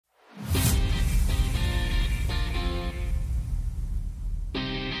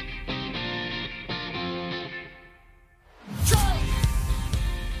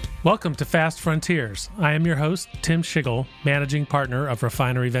Welcome to Fast Frontiers. I am your host, Tim Schigel, Managing Partner of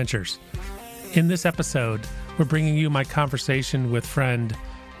Refinery Ventures. In this episode, we're bringing you my conversation with friend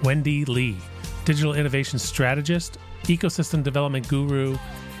Wendy Lee, digital innovation strategist, ecosystem development guru,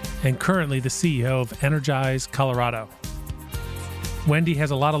 and currently the CEO of Energize Colorado. Wendy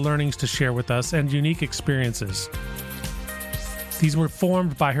has a lot of learnings to share with us and unique experiences. These were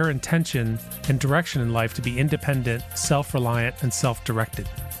formed by her intention and direction in life to be independent, self-reliant, and self-directed.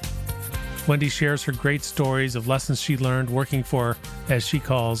 Wendy shares her great stories of lessons she learned working for, as she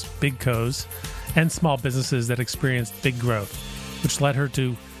calls, big co's, and small businesses that experienced big growth, which led her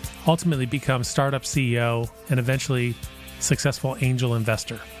to ultimately become startup CEO and eventually successful angel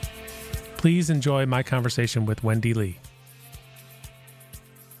investor. Please enjoy my conversation with Wendy Lee.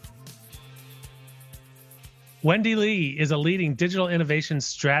 Wendy Lee is a leading digital innovation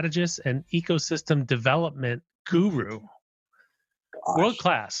strategist and ecosystem development guru. World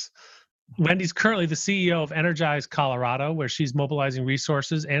class. Wendy's currently the CEO of Energize Colorado, where she's mobilizing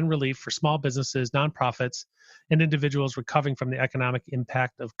resources and relief for small businesses, nonprofits, and individuals recovering from the economic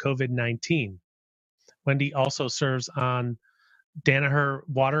impact of COVID-19. Wendy also serves on Danaher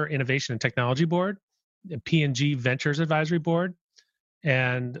Water Innovation and Technology Board, the P&G Ventures Advisory Board,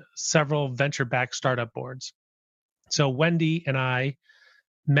 and several venture-backed startup boards. So Wendy and I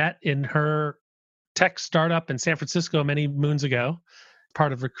met in her tech startup in San Francisco many moons ago,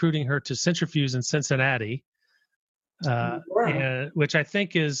 part of recruiting her to Centrifuge in Cincinnati, which I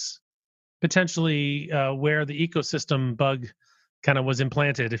think is potentially where the ecosystem bug kind of was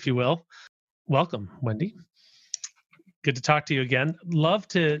implanted, if you will. Welcome, Wendy. Good to talk to you again. Love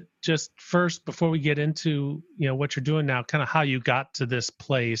to just first, before we get into what you're doing now, kind of how you got to this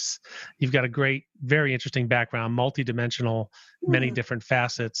place. You've got a great, very interesting background, multidimensional, many different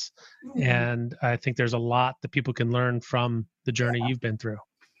facets, and I think there's a lot that people can learn from the journey you've been through.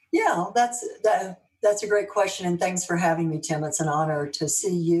 Yeah, that's a great question, and thanks for having me, Tim. It's an honor to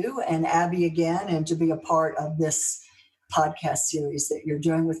see you and Abby again, and to be a part of this podcast series that you're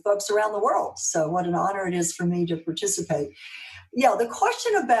doing with folks around the world. So what an honor it is for me to participate. Yeah, the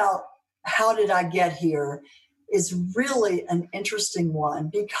question about how did I get here is really an interesting one,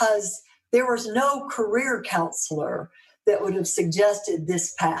 because there was no career counselor that would have suggested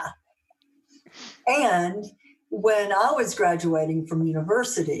this path. And when I was graduating from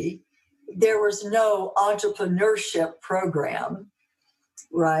university, there was no entrepreneurship program,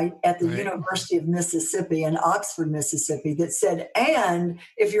 right, at the University of Mississippi in Oxford, Mississippi, that said, and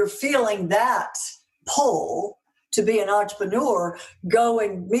if you're feeling that pull to be an entrepreneur, go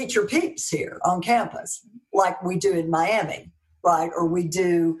and meet your peeps here on campus, like we do in Miami, right? Or we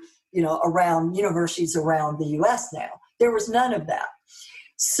do, around universities around the U.S. now. There was none of that.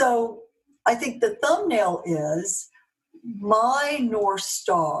 So I think the thumbnail is my North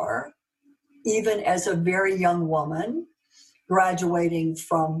Star, even as a very young woman, graduating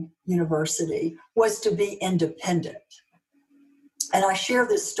from university, was to be independent. And I share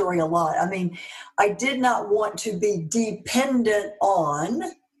this story a lot. I mean, I did not want to be dependent on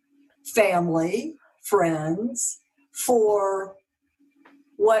family, friends, for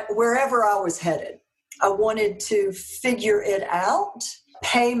wherever I was headed. I wanted to figure it out,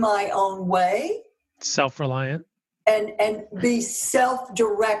 pay my own way. Self-reliant. And be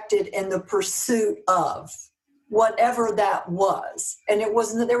self-directed in the pursuit of whatever that was. And there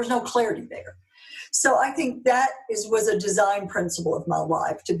was no clarity there. So I think that was a design principle of my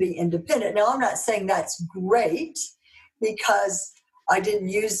life, to be independent. Now, I'm not saying that's great, because I didn't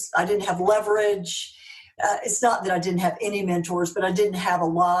have leverage. It's not that I didn't have any mentors, but I didn't have a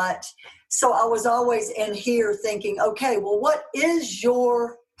lot. So I was always in here thinking, okay, well, what is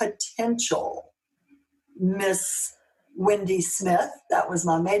your potential, Miss Wendy Smith? That was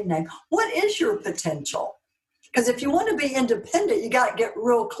my maiden name. What is your potential? Because if you want to be independent, you got to get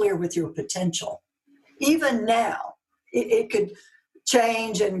real clear with your potential. Even now, it could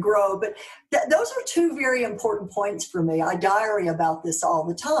change and grow. But those are two very important points for me. I diary about this all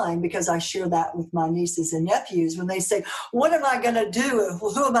the time, because I share that with my nieces and nephews when they say, what am I going to do?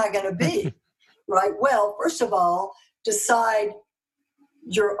 Who am I going to be? Right? Well, first of all, decide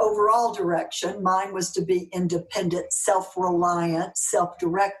your overall direction. Mine was to be independent, self-reliant,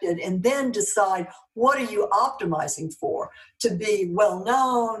 self-directed, and then decide, what are you optimizing for? To be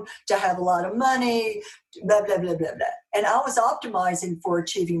well-known, to have a lot of money, blah, blah, blah, blah, blah. And I was optimizing for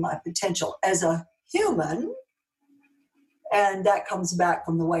achieving my potential as a human. And that comes back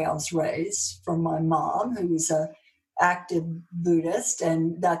from the way I was raised, from my mom, who was a active Buddhist,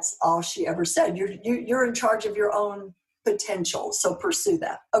 and that's all she ever said. You're in charge of your own potential. So pursue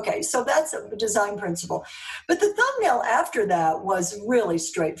that. Okay, so that's a design principle. But the thumbnail after that was really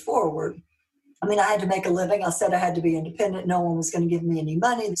straightforward. I mean, I had to make a living. I said I had to be independent. No one was going to give me any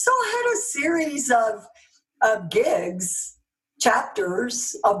money. So I had a series of gigs,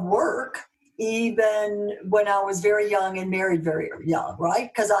 chapters of work, even when I was very young and married very young,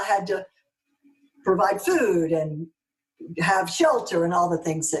 right? Because I had to provide food and have shelter and all the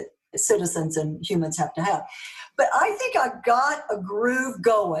things that citizens and humans have to have. But I think I got a groove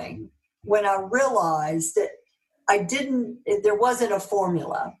going when I realized that there wasn't a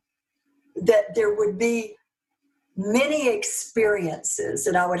formula, that there would be many experiences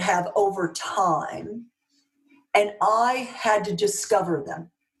that I would have over time, and I had to discover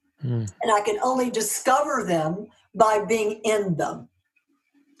them. And I can only discover them by being in them.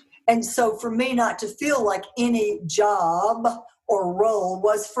 And so for me not to feel like any job or role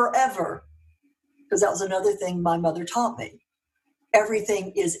was forever, because that was another thing my mother taught me.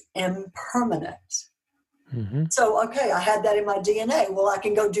 Everything is impermanent. Mm-hmm. So, okay, I had that in my DNA. Well, I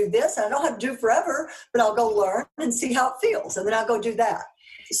can go do this. I don't have to do forever, but I'll go learn and see how it feels. And then I'll go do that.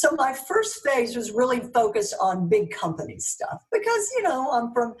 So my first phase was really focused on big company stuff because,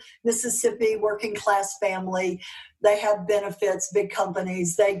 I'm from Mississippi, working class family. They have benefits, big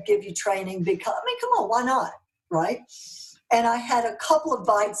companies. They give you training. Come on, why not? Right? And I had a couple of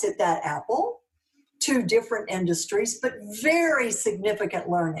bites at that apple, 2 different industries, but very significant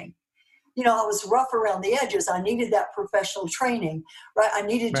learning. I was rough around the edges. I needed that professional training, right? I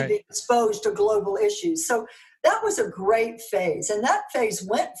needed to be exposed to global issues. So that was a great phase. And that phase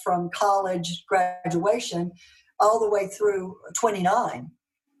went from college graduation all the way through 29,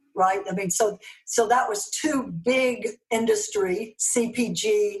 right? I mean, so that was 2 big industry,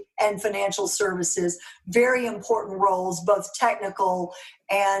 CPG and financial services, very important roles, both technical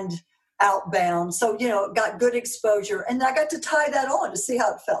and outbound. So, got good exposure. And I got to tie that on to see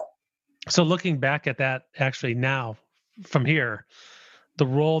how it felt. So looking back at that, actually now from here, the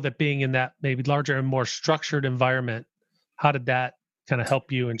role that being in that maybe larger and more structured environment, how did that kind of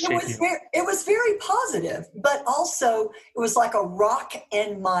help you and shape you? It was very positive, but also it was like a rock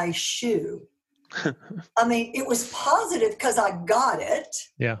in my shoe. I mean, it was positive because I got it.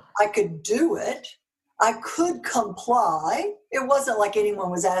 Yeah. I could do it. I could comply. It wasn't like anyone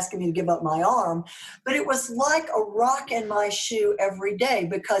was asking me to give up my arm, but it was like a rock in my shoe every day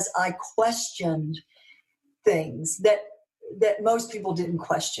because I questioned things that most people didn't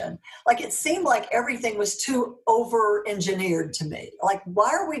question. Like it seemed like everything was too over-engineered to me. Like,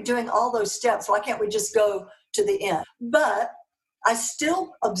 why are we doing all those steps? Why can't we just go to the end? But I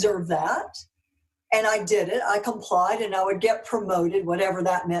still observed that, and I did it. I complied, and I would get promoted, whatever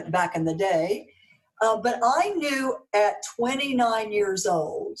that meant back in the day. But I knew at 29 years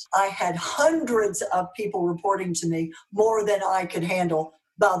old, I had hundreds of people reporting to me, more than I could handle,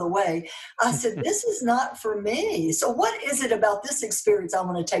 by the way. I said, this is not for me. So what is it about this experience I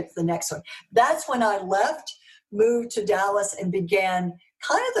want to take to the next one? That's when I left, moved to Dallas, and began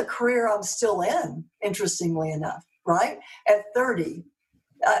kind of the career I'm still in, interestingly enough, right? At 30.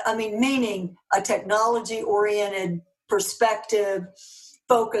 Meaning a technology-oriented perspective,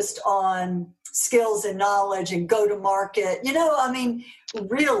 focused on skills and knowledge and go to market.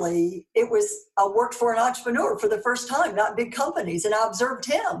 Really, I worked for an entrepreneur for the first time, not big companies. And I observed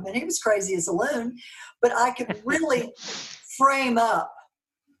him, and he was crazy as a loon, but I could really frame up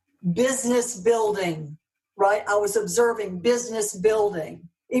business building, right? I was observing business building,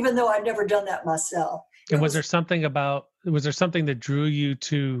 even though I'd never done that myself. And was there something that drew you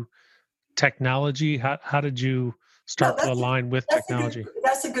to technology? How did you start to align with technology?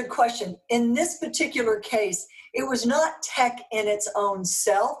 That's a good question. In this particular case, it was not tech in its own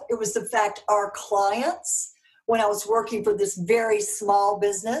self. It was the fact our clients, when I was working for this very small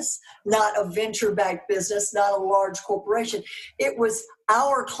business, not a venture-backed business, not a large corporation, it was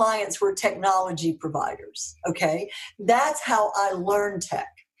our clients were technology providers, okay? That's how I learned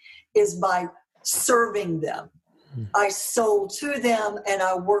tech, is by serving them. I sold to them and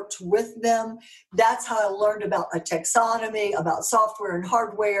I worked with them. That's how I learned about a taxonomy, about software and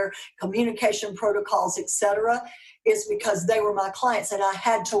hardware, communication protocols, etc., is because they were my clients and I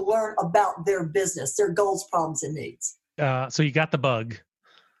had to learn about their business, their goals, problems, and needs. So you got the bug.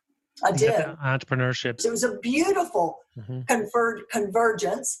 I did. Entrepreneurship. It was a beautiful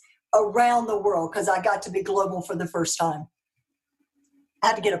convergence around the world because I got to be global for the first time. I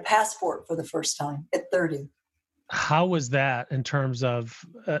had to get a passport for the first time at 30. How was that in terms of,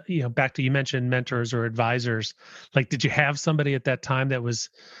 back to, you mentioned mentors or advisors, like, did you have somebody at that time that was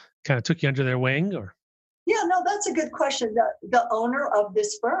kind of took you under their wing or? Yeah, no, that's a good question. The owner of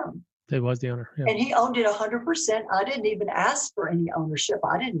this firm. It was the owner. Yeah. And he owned it 100%. I didn't even ask for any ownership.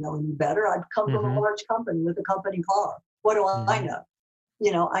 I didn't know any better. I'd come from a large company with a company car. What do I know?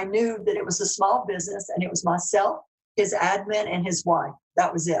 You know, I knew that it was a small business and it was myself, his admin, and his wife.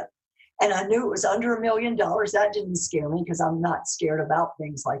 That was it. And I knew it was under $1 million. That didn't scare me because I'm not scared about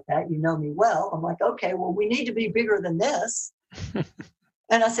things like that. You know me well. I'm like, okay, well, we need to be bigger than this.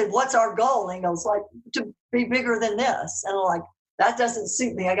 And I said, what's our goal? And he goes, like, to be bigger than this. And I'm like, that doesn't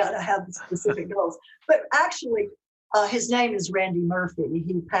suit me. I got to have specific goals. But actually, his name is Randy Murphy.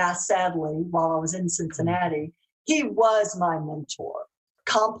 He passed sadly while I was in Cincinnati. He was my mentor.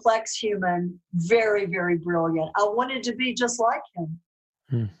 Complex human, very, very brilliant. I wanted to be just like him,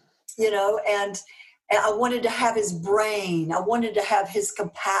 you know, and I wanted to have his brain. I wanted to have his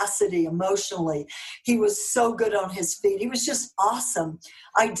capacity emotionally. He was so good on his feet. He was just awesome.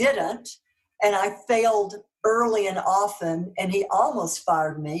 I didn't, and I failed early and often, and he almost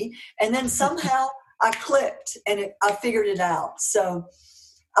fired me. And then somehow I clicked, and I figured it out. So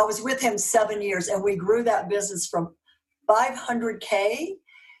I was with him 7 years, and we grew that business from 500K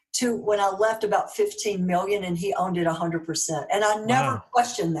to when I left about 15 million, and he owned it 100%. And I never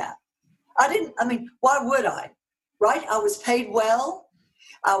questioned that. Why would I? Right? I was paid well.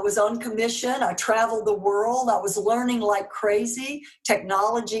 I was on commission. I traveled the world. I was learning like crazy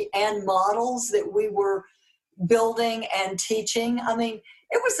technology and models that we were building and teaching. I mean,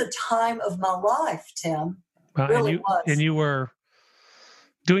 it was a time of my life, Tim. Really was. And you were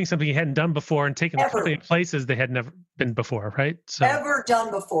doing something you hadn't done before and taking the company places they had never been before, right? So ever done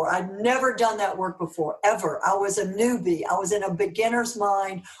before. I'd never done that work before, ever. I was a newbie. I was in a beginner's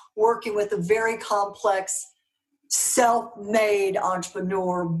mind working with a very complex, self-made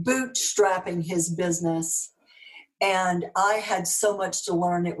entrepreneur, bootstrapping his business. And I had so much to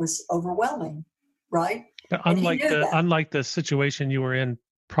learn. It was overwhelming, right? But unlike the situation you were in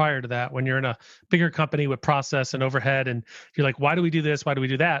prior to that, when you're in a bigger company with process and overhead, and you're like, why do we do this? Why do we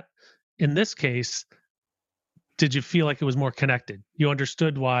do that? In this case, did you feel like it was more connected? You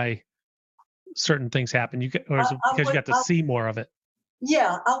understood why certain things happen? Because you got to see more of it?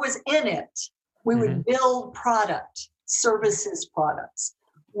 Yeah, I was in it. We would build services products.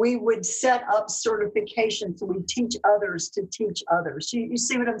 We would set up certifications, so we teach others to teach others. You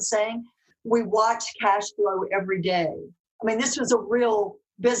see what I'm saying? We watch cash flow every day. I mean, this was a real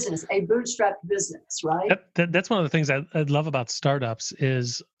business, a bootstrapped business, right? That's one of the things I love about startups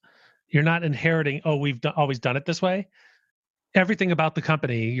is you're not inheriting, we've always done it this way. Everything about the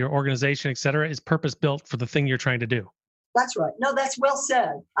company, your organization, et cetera, is purpose built for the thing you're trying to do. That's right. No, that's well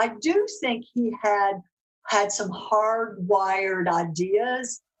said. I do think he had some hardwired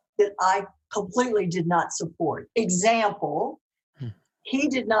ideas that I completely did not support. Example, he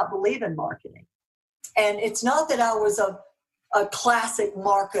did not believe in marketing. And it's not that I was a classic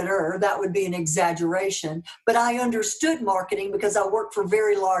marketer, that would be an exaggeration, but I understood marketing because I worked for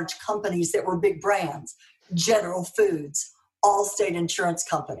very large companies that were big brands, General Foods, Allstate Insurance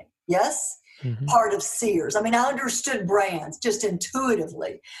Company, yes? Part of Sears. I mean, I understood brands just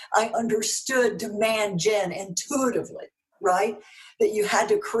intuitively. I understood demand gen intuitively, right? That you had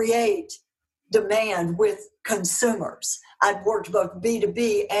to create demand with consumers. I'd worked both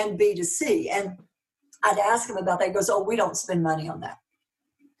B2B and B2C, and I'd ask him about that. He goes, we don't spend money on that.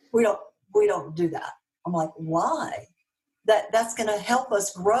 We don't do that. I'm like, why? That's going to help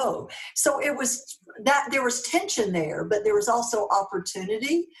us grow. So it was that there was tension there, but there was also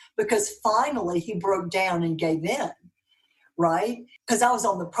opportunity because finally he broke down and gave in, right? Because I was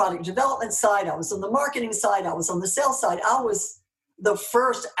on the product development side. I was on the marketing side. I was on the sales side. I was the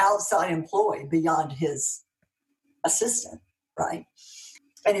first outside employee beyond his assistant, right?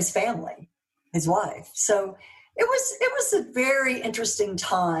 And his family, his wife. So it was a very interesting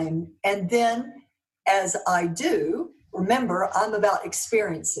time. And then as I do, remember, I'm about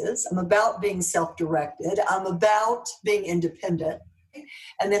experiences. I'm about being self-directed. I'm about being independent.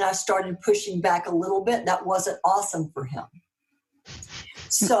 And then I started pushing back a little bit. That wasn't awesome for him.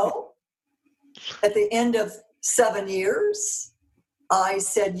 So at the end of 7 years, I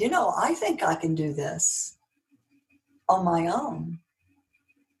said, I think I can do this on my own.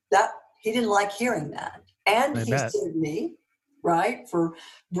 He didn't like hearing that. And he sued me, right, for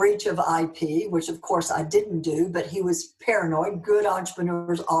breach of IP, which of course I didn't do, but he was paranoid. Good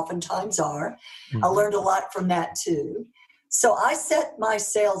entrepreneurs oftentimes are. I learned a lot from that too. So I set my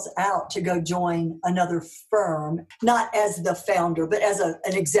sails out to go join another firm, not as the founder, but as an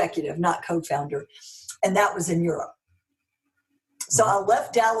executive, not co-founder. And that was in Europe. So I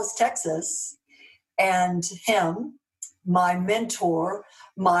left Dallas, Texas, and him, my mentor,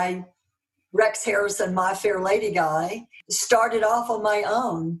 my Rex Harrison, my Fair Lady guy, started off on my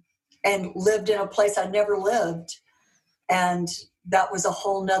own and lived in a place I never lived. And that was a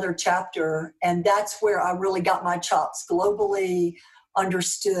whole nother chapter. And that's where I really got my chops globally,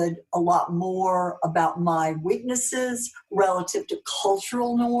 understood a lot more about my weaknesses relative to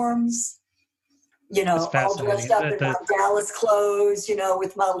cultural norms. All dressed up in my Dallas clothes,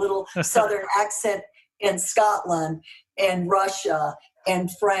 with my little Southern accent in Scotland and Russia and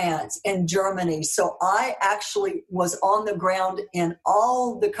France and Germany. So I actually was on the ground in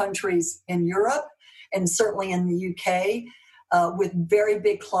all the countries in Europe and certainly in the UK with very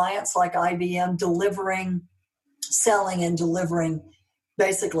big clients like IBM, selling and delivering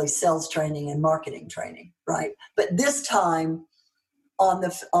basically sales training and marketing training, right? But this time on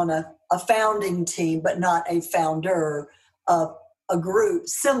a founding team, but not a founder of a group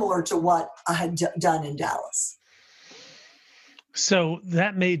similar to what I had done in Dallas. So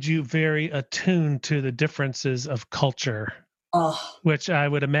that made you very attuned to the differences of culture, which I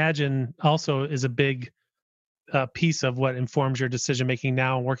would imagine also is a big piece of what informs your decision-making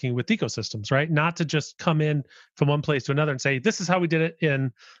now working with ecosystems, right? Not to just come in from one place to another and say, this is how we did it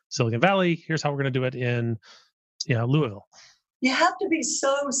in Silicon Valley. Here's how we're going to do it in Louisville. You have to be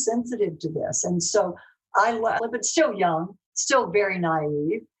so sensitive to this. And so but still young, still very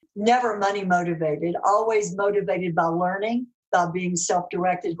naive, never money motivated, always motivated by learning, by being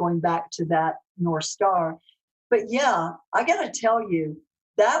self-directed, going back to that North Star. But yeah, I got to tell you,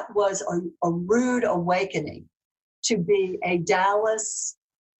 that was a rude awakening to be a Dallas,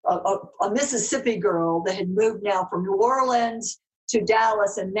 a Mississippi girl that had moved now from New Orleans to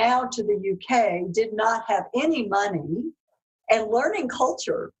Dallas and now to the UK, did not have any money, and learning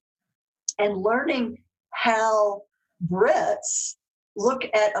culture and learning how Brits look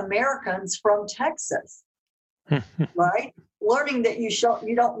at Americans from Texas, right? Learning that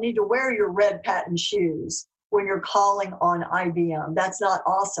you don't need to wear your red patent shoes when you're calling on IBM. That's not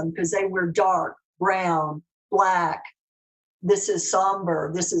awesome because they wear dark, brown, black. This is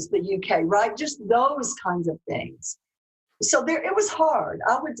somber. This is the UK, right? Just those kinds of things. So it was hard.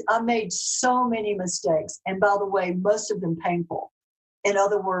 I made so many mistakes. And by the way, most of them painful. In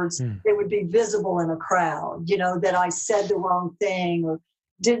other words, they would be visible in a crowd, that I said the wrong thing or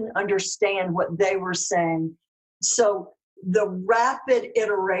didn't understand what they were saying. So the rapid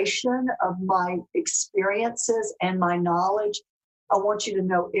iteration of my experiences and my knowledge, I want you to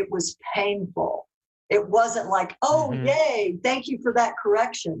know it was painful. It wasn't like, yay, thank you for that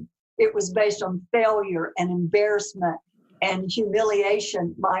correction. It was based on failure and embarrassment and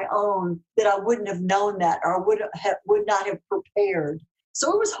humiliation, my own, that I wouldn't have known that or would not have prepared.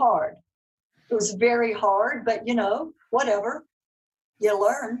 So it was hard. It was very hard, but whatever. You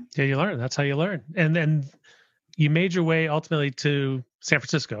learn. Yeah, you learn. That's how you learn. And then you made your way ultimately to San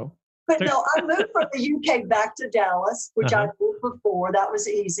Francisco. But no, I moved from the UK back to Dallas, which I moved before. That was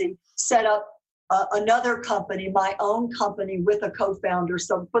easy. Set up another company, my own company with a co-founder.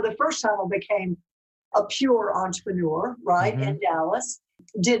 So for the first time, I became a pure entrepreneur, right, in Dallas.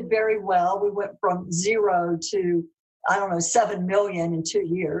 Did very well. We went from 0 to, 7 million in 2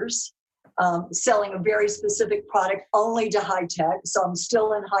 years, selling a very specific product only to high tech. So I'm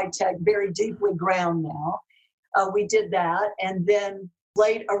still in high tech, very deeply ground now. We did that. And then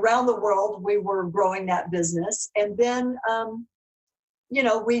around the world, we were growing that business. And then,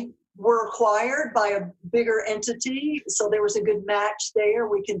 we were acquired by a bigger entity. So there was a good match there.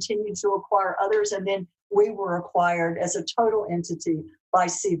 We continued to acquire others. And then we were acquired as a total entity by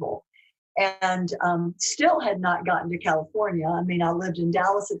Siebel. And still had not gotten to California. I mean, I lived in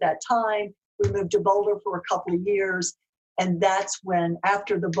Dallas at that time. We moved to Boulder for a couple of years. And that's when,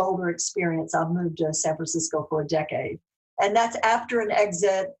 after the Boulder experience, I moved to San Francisco for a decade. And that's after an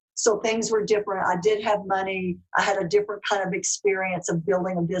exit. So things were different. I did have money. I had a different kind of experience of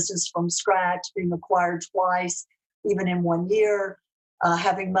building a business from scratch, being acquired twice, even in 1 year,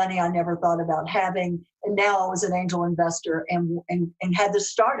 having money I never thought about having. And now I was an angel investor and had the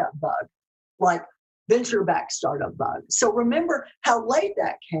startup bug, like venture-backed startup bug. So remember how late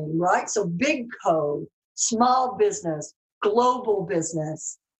that came, right? So big code, small business, global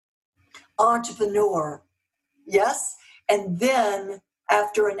business, entrepreneur, yes? And then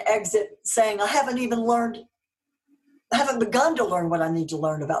after an exit saying, I haven't begun to learn what I need to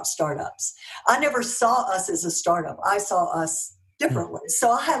learn about startups. I never saw us as a startup. I saw us differently. So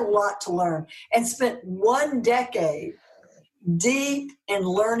I had a lot to learn and spent 1 decade deep in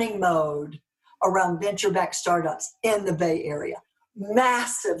learning mode around venture-backed startups in the Bay Area.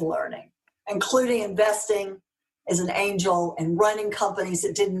 Massive learning, including investing as an angel and running companies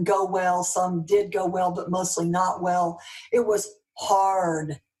that didn't go well. Some did go well, but mostly not well. It was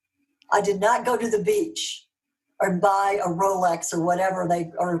hard. I did not go to the beach. or buy a Rolex or whatever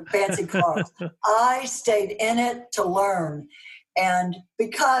or fancy cars. I stayed in it to learn. And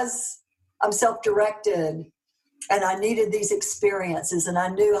because I'm self-directed and I needed these experiences and I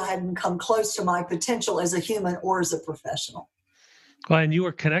knew I hadn't come close to my potential as a human or as a professional. Well, and you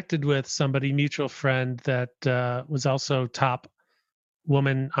were connected with somebody, mutual friend that was also top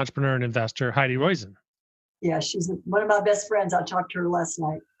woman entrepreneur and investor, Heidi Roizen. Yeah, she's one of my best friends. I talked to her last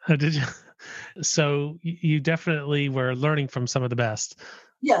night. Did you? So you definitely were learning from some of the best.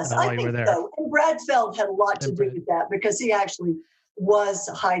 Yes, I think so. And Brad Feld had a lot to do with that because he actually was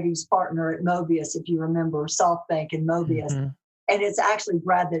Heidi's partner at Mobius, if you remember, SoftBank and Mobius. Mm-hmm. And it's actually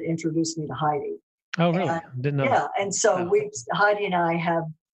Brad that introduced me to Heidi. Oh, really? Didn't know. Yeah, and so Heidi and I have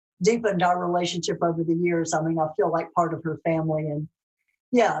deepened our relationship over the years. I mean, I feel like part of her family. And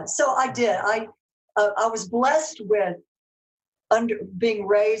yeah, so I did. I was blessed with being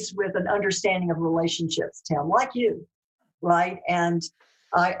raised with an understanding of relationships, Tim, like you, right? And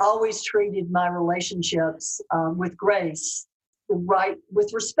I always treated my relationships with grace,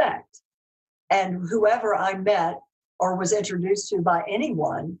 with respect. And whoever I met or was introduced to by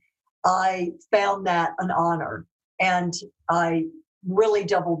anyone, I found that an honor. And I really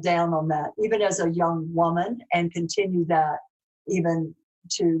doubled down on that, even as a young woman, and continue that even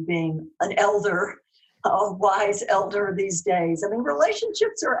to being an elder, a wise elder these days. I mean,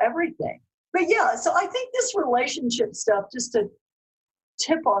 relationships are everything. But yeah, so I think this relationship stuff, just to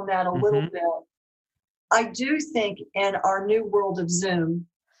tip on that a little bit, I do think in our new world of Zoom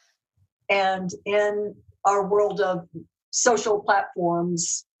and in our world of social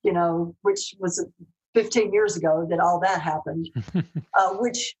platforms, you know, which was 15 years ago that all that happened,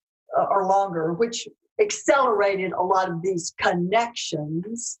 which are longer, which accelerated a lot of these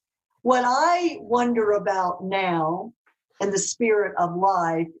connections. What I wonder about now in the spirit of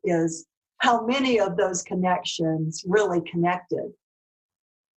life is how many of those connections really connected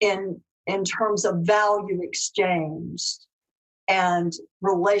in terms of value exchanged and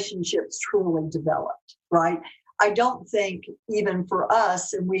relationships truly developed, right? I don't think even for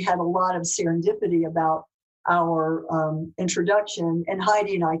us, and we had a lot of serendipity about our introduction, and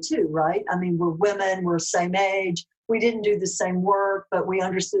Heidi and I too, right? I mean, we're women, we're same age, we didn't do the same work, but we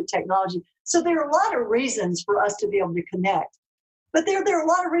understood technology. So there are a lot of reasons for us to be able to connect, but there are a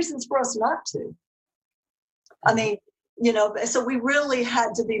lot of reasons for us not to. I mean, you know, so we really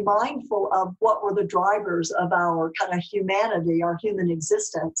had to be mindful of what were the drivers of our kind of humanity, our human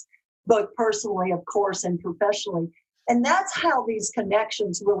existence, both personally, of course, and professionally. And that's how these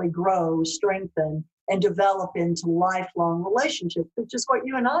connections really grow, strengthen, and develop into lifelong relationships, which is what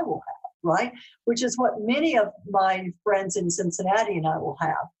you and I will have, right? Which is what many of my friends in Cincinnati and I will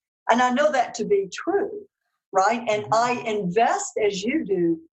have. And I know that to be true, right? And I invest, as you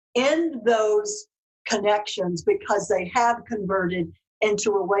do, in those connections because they have converted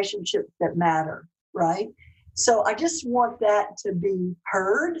into relationships that matter, right? So I just want that to be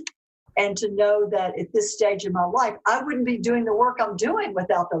heard and to know that at this stage in my life, I wouldn't be doing the work I'm doing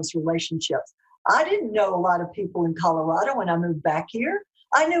without those relationships. I didn't know a lot of people in Colorado when I moved back here.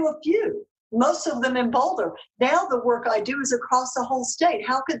 I knew a few, most of them in Boulder. Now the work I do is across the whole state.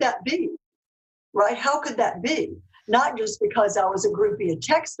 How could that be, right? How could that be? Not just because I was a groupie of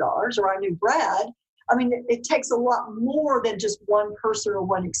Techstars or I knew Brad. I mean, it takes a lot more than just one person or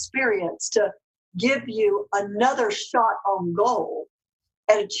one experience to give you another shot on goal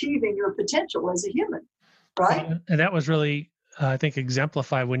at achieving your potential as a human, right? And that was really, I think,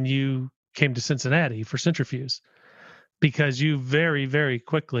 exemplified when you came to Cincinnati for Centrifuge, because you very, very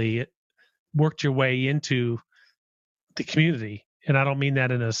quickly worked your way into the community. And I don't mean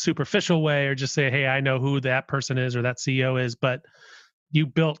that in a superficial way or just say, hey, I know who that person is or that CEO is, but you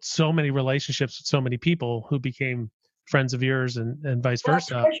built so many relationships with so many people who became friends of yours and vice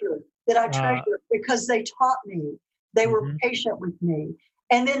versa. I treasure because they taught me. They were patient with me.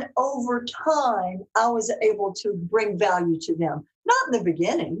 And then over time, I was able to bring value to them. Not in the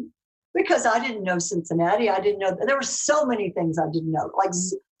beginning, because I didn't know Cincinnati. I didn't know. There were so many things I didn't know, like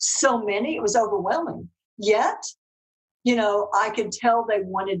so many. It was overwhelming. Yet, you know, I could tell they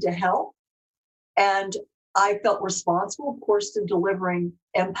wanted to help. And I felt responsible, of course, to delivering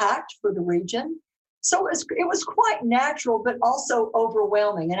impact for the region. So it was quite natural, but also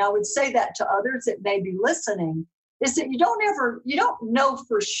overwhelming. And I would say that to others that may be listening, is that you don't know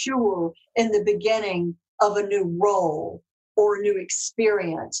for sure in the beginning of a new role or a new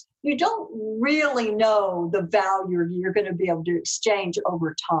experience. You don't really know the value you're going to be able to exchange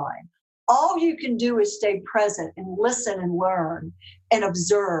over time. All you can do is stay present and listen and learn and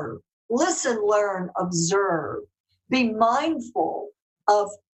observe. Listen, learn, observe. Be mindful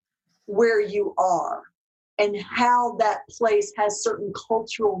of where you are and how that place has certain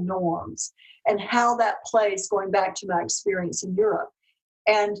cultural norms, and how that place, going back to my experience in Europe.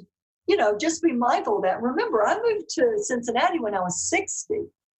 And, just be mindful of that. Remember, I moved to Cincinnati when I was 60,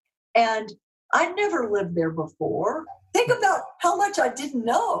 and I never lived there before. Think about how much I didn't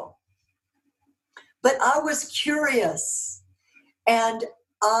know. But I was curious, and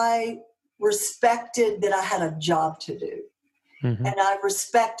I respected that I had a job to do. Mm-hmm. And I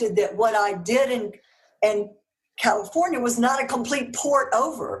respected that what I did in California was not a complete port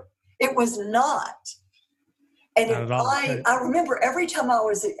over. It was not. And I remember every time I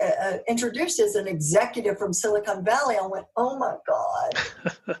was introduced as an executive from Silicon Valley, I went, oh my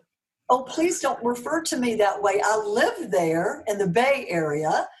God. Oh, please don't refer to me that way. I lived there in the Bay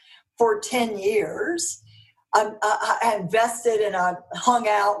Area for 10 years. I invested and I hung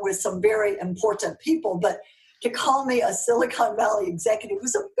out with some very important people, but to call me a Silicon Valley executive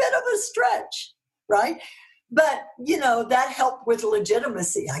was a bit of a stretch, right? But, that helped with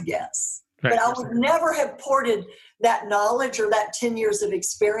legitimacy, I guess. Right. But I would never have ported that knowledge or that 10 years of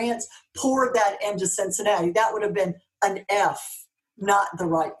experience, poured that into Cincinnati. That would have been an F, not the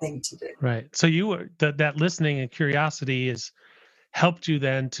right thing to do. Right. So you were that listening and curiosity has helped you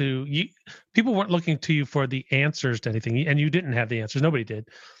then people weren't looking to you for the answers to anything, and you didn't have the answers. Nobody did.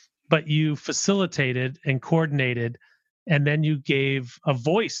 But you facilitated and coordinated, and then you gave a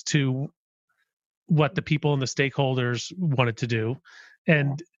voice to what the people and the stakeholders wanted to do.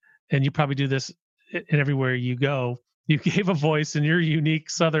 And you probably do this in everywhere you go. You gave a voice in your unique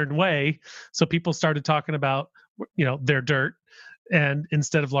Southern way. So people started talking about, their dirt. And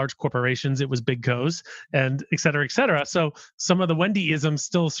instead of large corporations, it was big co's, and et cetera, et cetera. So some of the Wendy-isms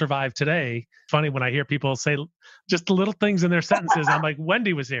still survive today. Funny when I hear people say just the little things in their sentences. I'm like,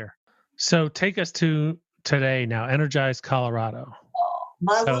 Wendy was here. So take us to today now, Energize Colorado.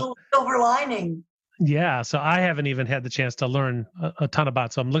 My little silver lining. Yeah. So I haven't even had the chance to learn a ton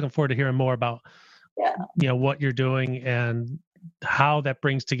about. So I'm looking forward to hearing more about, what you're doing and how that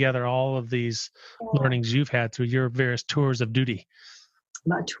brings together all of these learnings you've had through your various tours of duty.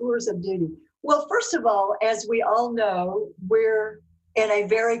 My tours of duty. Well, first of all, as we all know, we're in a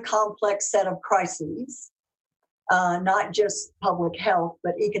very complex set of crises, not just public health,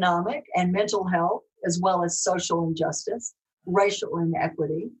 but economic and mental health, as well as social injustice, racial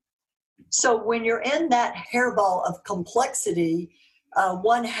inequity. So when you're in that hairball of complexity,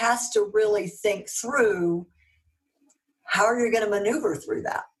 one has to really think through how are you going to maneuver through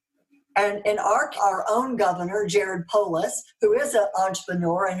that. And our own governor, Jared Polis, who is an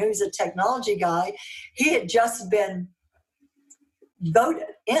entrepreneur and who's a technology guy, he had just been voted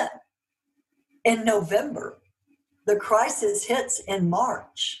in November. The crisis hits in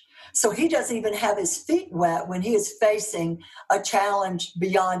March. So he doesn't even have his feet wet when he is facing a challenge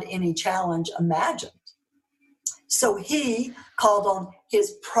beyond any challenge imagined. So he called on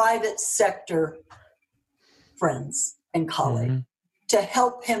his private sector friends and colleagues to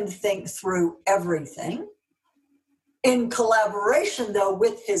help him think through everything in collaboration, though,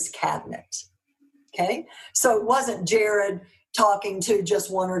 with his cabinet. Okay? So it wasn't Jared talking to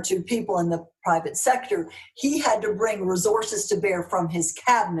just one or two people in the private sector. He had to bring resources to bear from his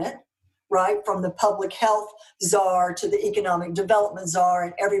cabinet, right? From the public health czar to the economic development czar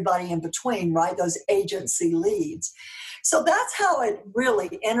and everybody in between, right? Those agency leads. So that's how it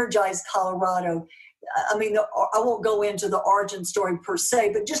really energized Colorado. I mean, I won't go into the origin story per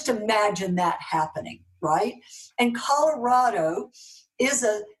se, but just imagine that happening, right? And Colorado is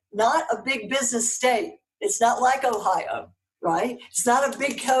not a big business state. It's not like Ohio, right? It's not a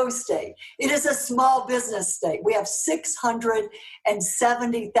big co-state. It is a small business state. We have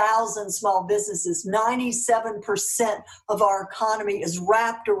 670,000 small businesses. 97% of our economy is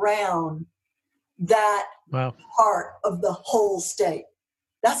wrapped around that part of the whole state.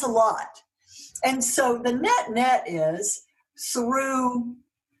 That's a lot. And so the net is, through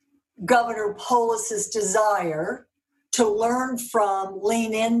Governor Polis's desire to learn from,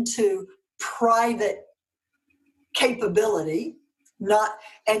 lean into private capability,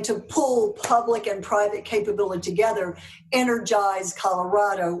 and to pull public and private capability together, Energize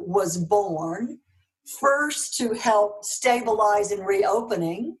Colorado was born, first to help stabilize and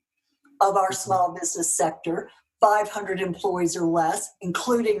reopening of our small business sector, 500 employees or less,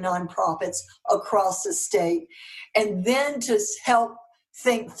 including nonprofits across the state, and then to help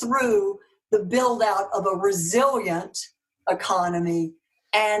think through the build out of a resilient economy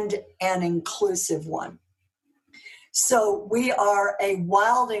and an inclusive one. So we are a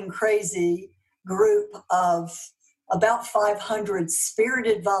wild and crazy group of about 500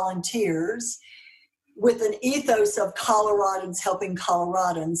 spirited volunteers with an ethos of Coloradans helping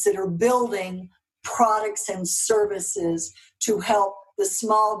Coloradans that are building products and services to help the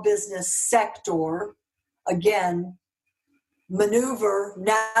small business sector, again, maneuver,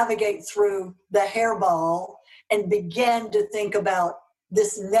 navigate through the hairball and begin to think about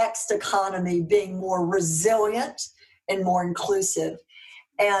this next economy being more resilient and more inclusive.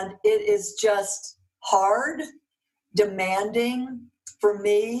 And it is just hard, demanding for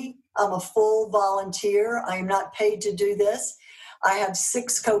me. I'm a full volunteer. I am not paid to do this. I have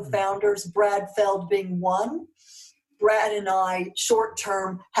 6 co-founders, Brad Feld being one. Brad and I, short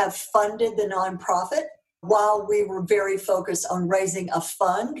term, have funded the nonprofit while we were very focused on raising a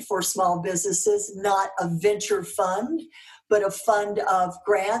fund for small businesses, not a venture fund, but a fund of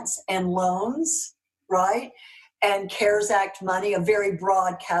grants and loans, right? And CARES Act money, a very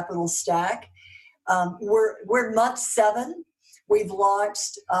broad capital stack. We're month 7. We've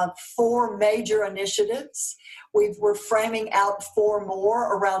launched 4 major initiatives. We're framing out 4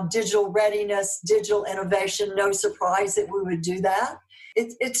 more around digital readiness, digital innovation. No surprise that we would do that.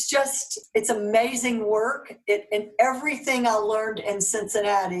 It's amazing work. And everything I learned in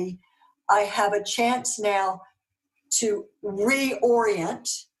Cincinnati, I have a chance now to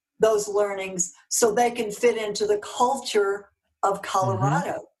reorient those learnings so they can fit into the culture of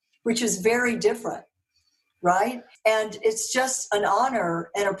Colorado, which is very different, right? And it's just an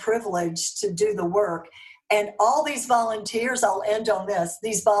honor and a privilege to do the work. And all these volunteers, I'll end on this,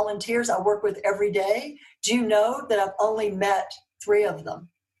 these volunteers I work with every day, do you know that I've only met 3 of them?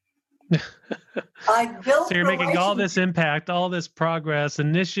 I built So you're making all this impact, all this progress,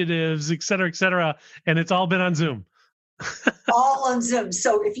 initiatives, et cetera, and it's all been on Zoom. All on Zoom.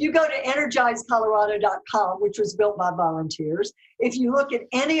 So if you go to energizecolorado.com, which was built by volunteers, if you look at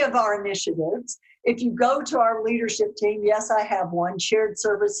any of our initiatives, if you go to our leadership team, yes, I have one, shared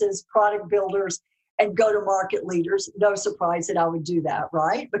services, product builders, and go-to-market leaders. No surprise that I would do that,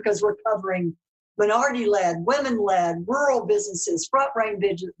 right? Because we're covering minority-led, women-led, rural businesses,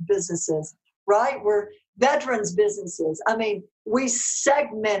 front-range businesses, right? We're veterans businesses. I mean, we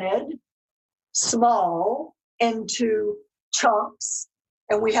segmented small into chunks,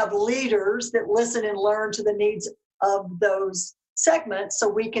 and we have leaders that listen and learn to the needs of those segments so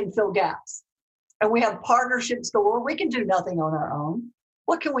we can fill gaps. And we have partnerships galore. We can do nothing on our own.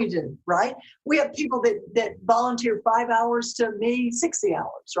 What can we do, right? We have people that volunteer 5 hours to me, 60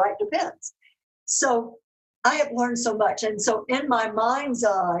 hours, right? Depends. So I have learned so much. And so in my mind's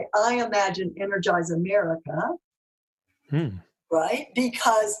eye, I imagine Energize America, right?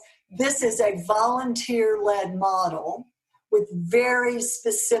 Because this is a volunteer-led model with very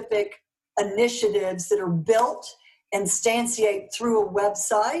specific initiatives that are built and instantiate through a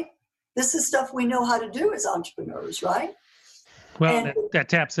website. This is stuff we know how to do as entrepreneurs, right? Well, that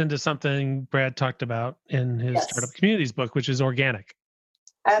taps into something Brad talked about in his Startup Communities book, which is organic.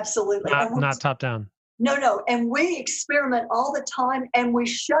 Absolutely. Not top down. No. And we experiment all the time, and we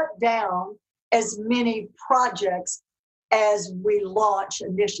shut down as many projects as we launch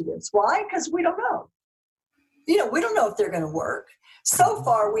initiatives. Why? Because we don't know. We don't know if they're going to work. So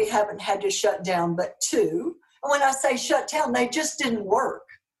far, we haven't had to shut down but 2. And when I say shut down, they just didn't work.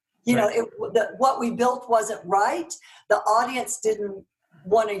 What we built wasn't right. The audience didn't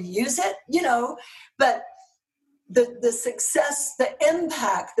want to use it, but the success, the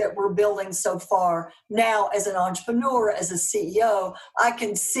impact that we're building so far now as an entrepreneur, as a CEO, I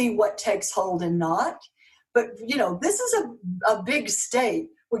can see what takes hold and not. But, this is a big state.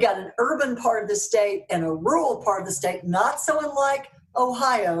 We got an urban part of the state and a rural part of the state, not so unlike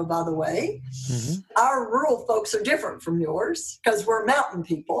Ohio, by the way. Our rural folks are different from yours because we're mountain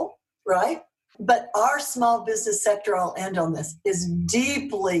people, right? But our small business sector, I'll end on this, is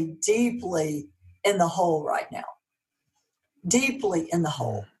deeply, deeply in the hole right now. Deeply in the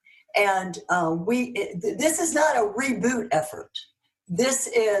hole. And this is not a reboot effort. This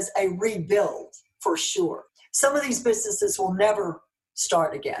is a rebuild for sure. Some of these businesses will never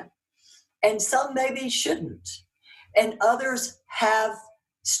start again. And some maybe shouldn't. And others have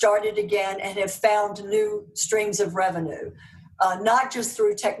started again and have found new streams of revenue, not just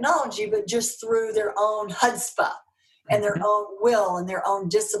through technology, but just through their own chutzpah and their own will and their own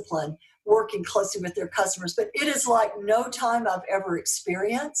discipline, working closely with their customers. But it is like no time I've ever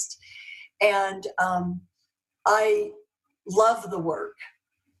experienced. And I love the work,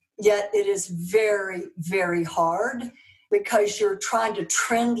 yet it is very, very hard because you're trying to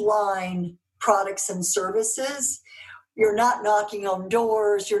trend line products and services. You're not knocking on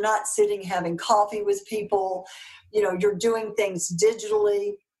doors. You're not sitting having coffee with people. You're doing things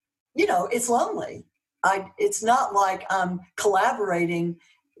digitally. It's lonely. It's not like I'm collaborating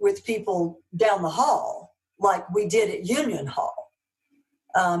with people down the hall like we did at Union Hall.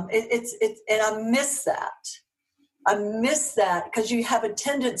 And I miss that. I miss that because you have a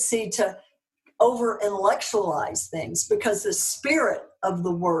tendency to over intellectualize things because the spirit of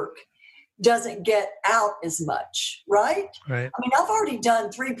the work doesn't get out as much, right? Right. I mean, I've already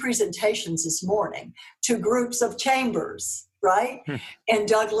done 3 presentations this morning to groups of chambers, right? In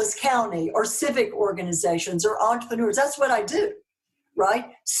Douglas County, or civic organizations or entrepreneurs. That's what I do,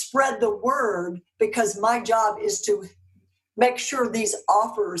 right? Spread the word, because my job is to make sure these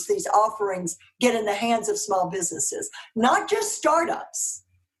offerings get in the hands of small businesses, not just startups.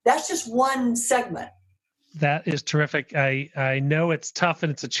 That's just one segment. That is terrific. I know it's tough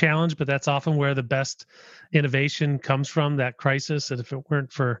and it's a challenge, but that's often where the best innovation comes from, that crisis. And if it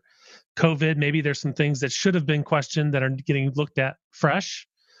weren't for COVID, maybe there's some things that should have been questioned that are getting looked at fresh.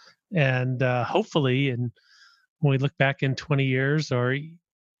 And hopefully, and when we look back in 20 years or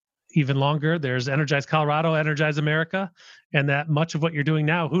even longer, there's Energize Colorado, Energize America, and that much of what you're doing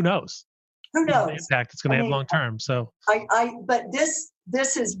now, who knows? Who knows? The impact it's going to have long term. So, but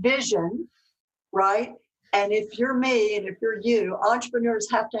this is vision, right? And if you're me and if you're you, entrepreneurs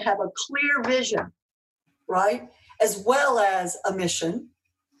have to have a clear vision, right? As well as a mission.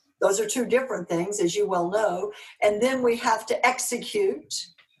 Those are 2 different things, as you well know. And then we have to execute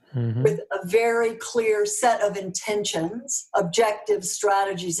with a very clear set of intentions, objectives,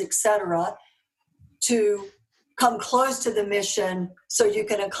 strategies, etc., to come close to the mission so you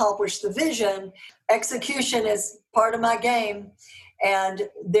can accomplish the vision. Execution is part of my game. And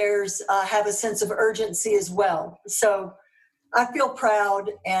there's have a sense of urgency as well. So I feel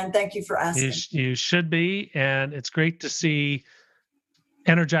proud, and thank you for asking. You should be, and it's great to see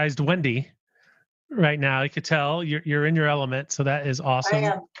energized Wendy right now. I could tell you're in your element, so that is awesome. I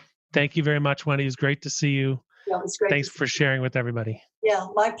am. Thank you very much, Wendy. It's great to see you. Yeah, it was great. Thanks for sharing with everybody. Yeah,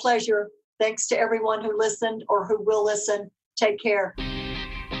 my pleasure. Thanks to everyone who listened or who will listen. Take care.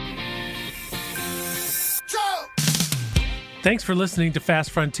 Thanks for listening to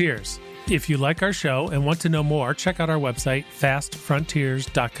Fast Frontiers. If you like our show and want to know more, check out our website,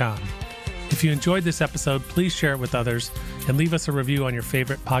 fastfrontiers.com. If you enjoyed this episode, please share it with others and leave us a review on your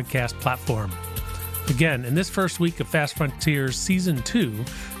favorite podcast platform. Again, in this first week of Fast Frontiers Season 2,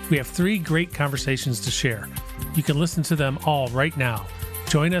 we have 3 great conversations to share. You can listen to them all right now.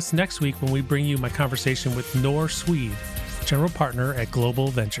 Join us next week when we bring you my conversation with Nor Swede, General Partner at Global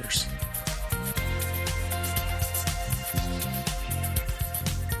Ventures.